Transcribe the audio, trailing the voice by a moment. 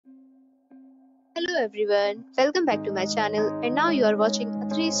Hello everyone, welcome back to my channel, and now you are watching a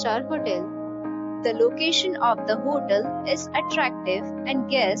 3-star hotel. The location of the hotel is attractive and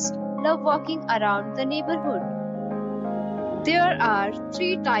guests love walking around the neighborhood. There are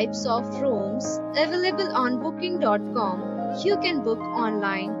 3 types of rooms available on booking.com. You can book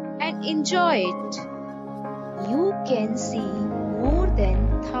online and enjoy it. You can see more than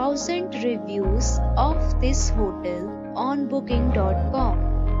 1,000 reviews of this hotel on booking.com.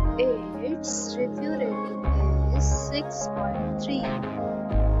 Its review rating is 6.3,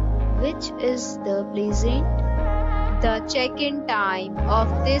 which is the pleasant. The check-in time of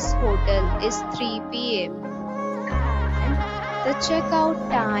this hotel is 3 p.m. and the checkout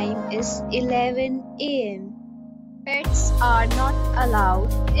time is 11 a.m. Pets are not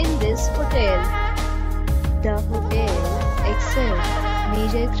allowed in this hotel. The hotel accepts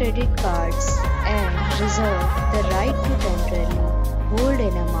major credit cards and reserves the right to temporarily hold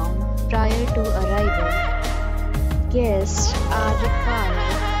an amount prior to arrival. Guests are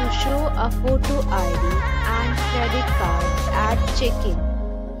required to show a photo ID and credit card at check-in.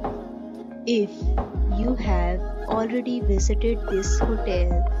 If you have already visited this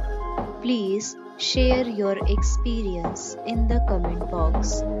hotel, please share your experience in the comment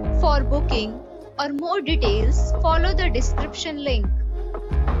box. For booking or more details, follow the description link.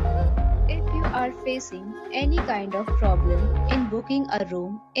 If you are facing any kind of problem in booking a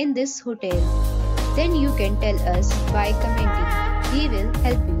room in this hotel, then you can tell us by commenting. We will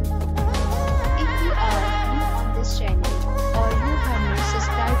help you. If you are new on this channel or you have not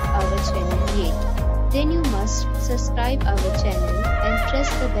subscribed our channel yet, then you must subscribe our channel and press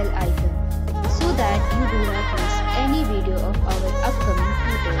the bell icon so that you do not miss any video of our upcoming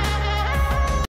hotel.